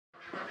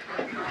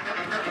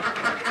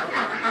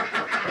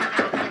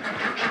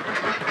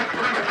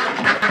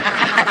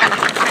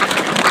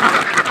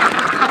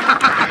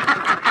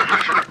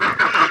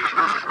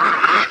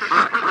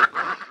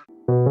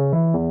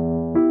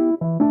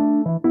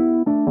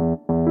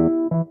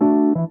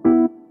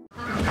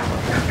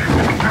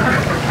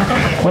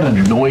What a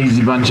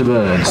noisy bunch of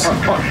birds.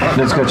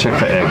 Let's go check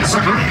for eggs.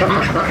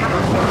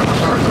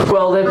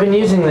 Well, they've been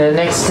using their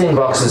nesting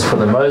boxes for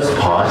the most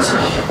part,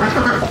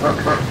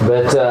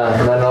 but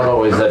they're not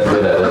always that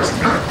good at it.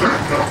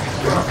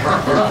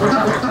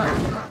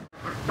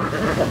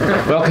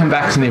 Welcome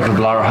back to Nuwe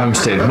Blare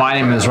Homestead. My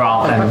name is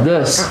Raul, and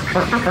this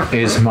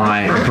is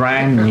my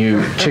brand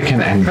new chicken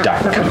and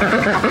duck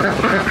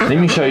coop. Let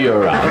me show you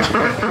around.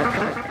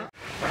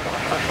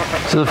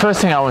 So the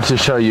first thing I want to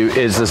show you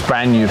is this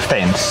brand new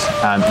fence.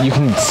 You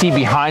can see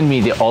behind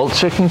me the old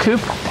chicken coop,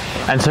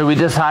 and so we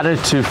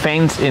decided to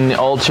fence in the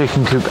old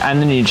chicken coop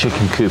and the new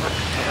chicken coop,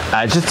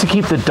 just to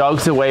keep the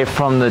dogs away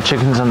from the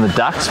chickens and the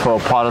ducks for a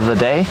part of the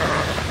day.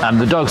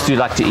 The dogs do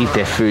like to eat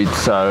their food,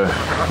 so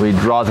we'd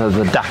rather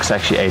the ducks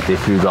actually ate their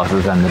food rather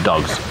than the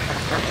dogs.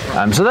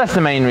 So that's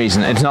the main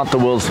reason. It's not the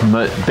world's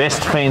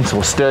best fence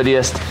or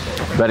sturdiest,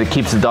 but it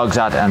keeps the dogs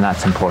out, and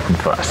that's important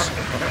for us.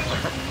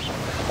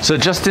 So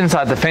just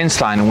inside the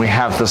fence line we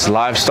have this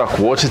livestock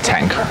water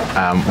tank,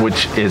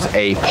 which is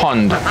a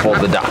pond for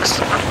the ducks.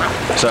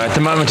 So at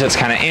the moment it's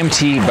kind of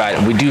empty,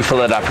 but we do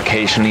fill it up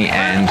occasionally,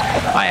 and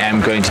I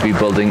am going to be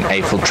building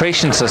a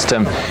filtration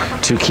system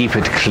to keep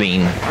it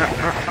clean.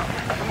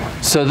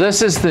 So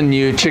this is the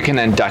new chicken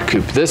and duck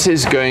coop. This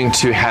is going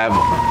to have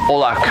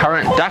all our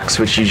current ducks,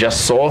 which you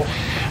just saw,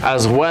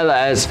 as well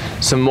as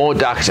some more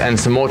ducks and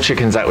some more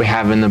chickens that we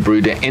have in the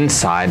brooder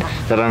inside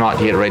that are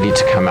not yet ready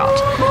to come out.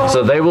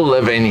 So they will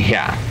live in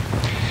here.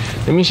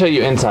 Let me show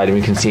you inside and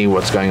we can see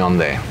what's going on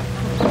there.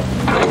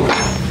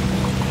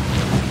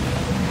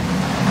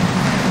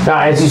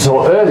 Now, as you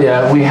saw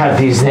earlier, we have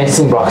these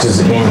nesting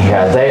boxes in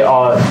here. They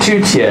are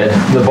two-tiered.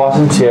 The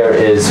bottom tier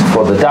is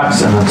for the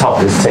ducks and the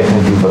top is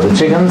technically for the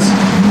chickens.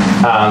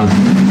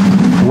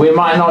 We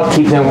might not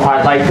keep them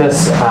quite like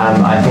this.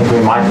 I think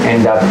we might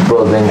end up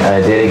building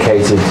a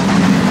dedicated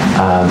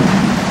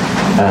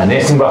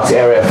nesting box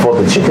area for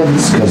the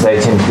chickens, because they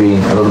tend to be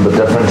a little bit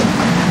different.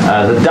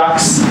 The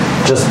ducks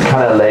just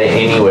kind of lay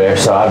anywhere,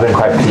 so I've been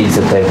quite pleased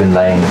that they've been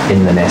laying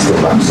in the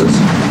nesting boxes.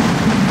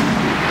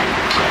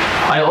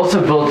 I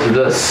also built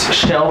this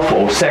shelf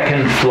or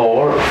second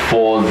floor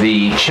for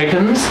the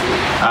chickens.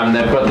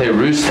 They've got their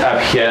roost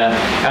up here,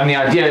 and the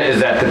idea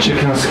is that the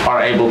chickens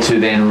are able to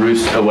then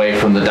roost away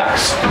from the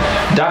ducks.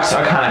 Ducks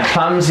are kind of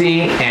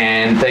clumsy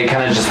and they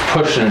kind of just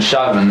push and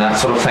shove and that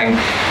sort of thing,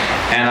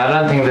 and I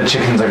don't think the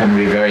chickens are going to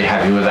be very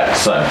happy with that.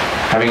 So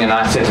having a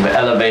nice set of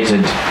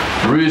elevated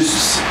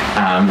roosts,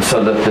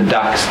 so that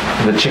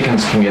the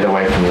chickens can get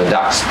away from the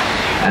ducks,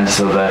 and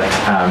so that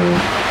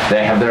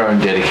they have their own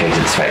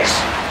dedicated space.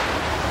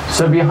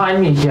 So behind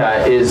me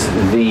here is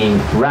the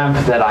ramp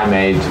that I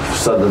made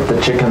so that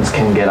the chickens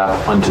can get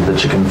up onto the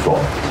chicken floor.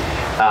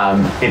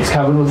 It's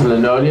covered with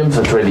linoleum,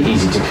 so it's really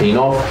easy to clean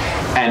off.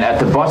 And at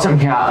the bottom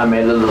here I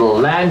made a little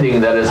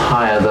landing that is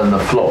higher than the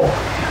floor.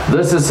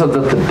 This is so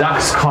that the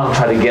ducks can't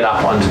try to get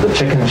up onto the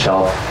chicken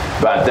shelf,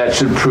 but that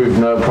should prove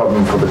no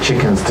problem for the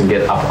chickens to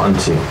get up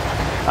onto.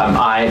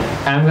 I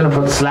am going to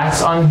put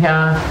slats on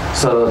here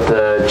so that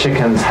the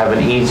chickens have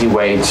an easy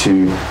way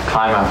to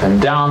climb up and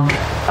down.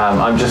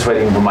 I'm just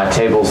waiting for my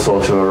table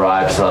saw to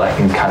arrive so that I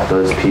can cut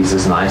those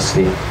pieces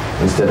nicely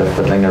instead of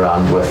fiddling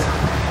around with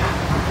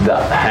the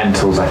hand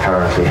tools I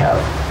currently have.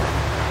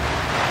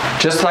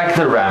 Just like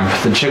the ramp,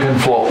 the chicken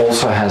floor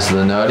also has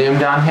linoleum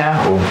down here,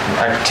 or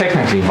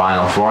technically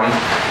vinyl flooring.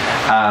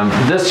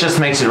 This just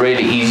makes it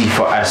really easy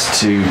for us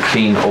to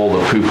clean all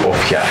the poop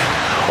off here.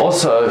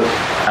 Also,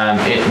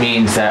 it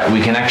means that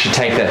we can actually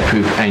take that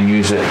poop and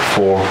use it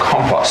for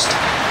compost.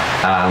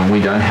 We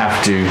don't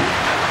have to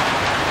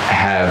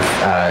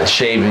have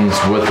shavings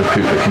with the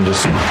poop. It can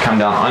just come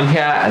down on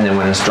here, and then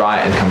when it's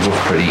dry it comes off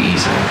pretty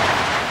easily.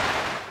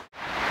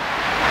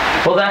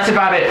 Well, that's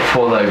about it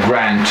for the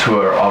grand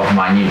tour of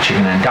my new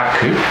chicken and duck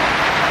coop.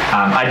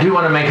 I do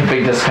want to make a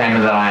big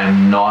disclaimer that I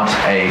am not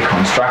a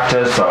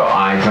constructor, so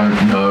I don't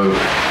know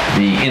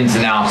the ins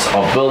and outs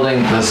of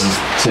building. This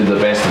is to the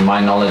best of my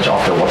knowledge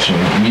after watching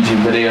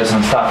YouTube videos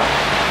and stuff.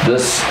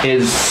 This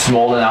is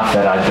small enough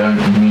that I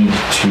don't need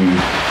to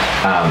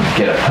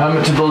get a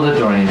permit to build it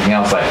or anything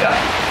else like that.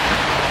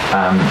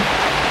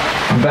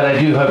 But I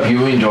do hope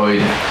you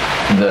enjoyed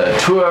the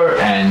tour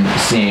and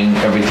seeing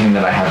everything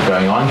that I have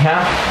going on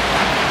here.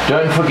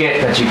 Don't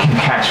forget that you can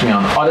catch me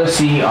on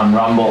Odyssey, on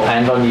Rumble,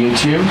 and on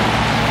YouTube.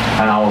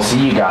 And I will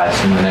see you guys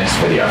in the next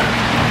video.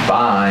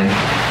 Bye.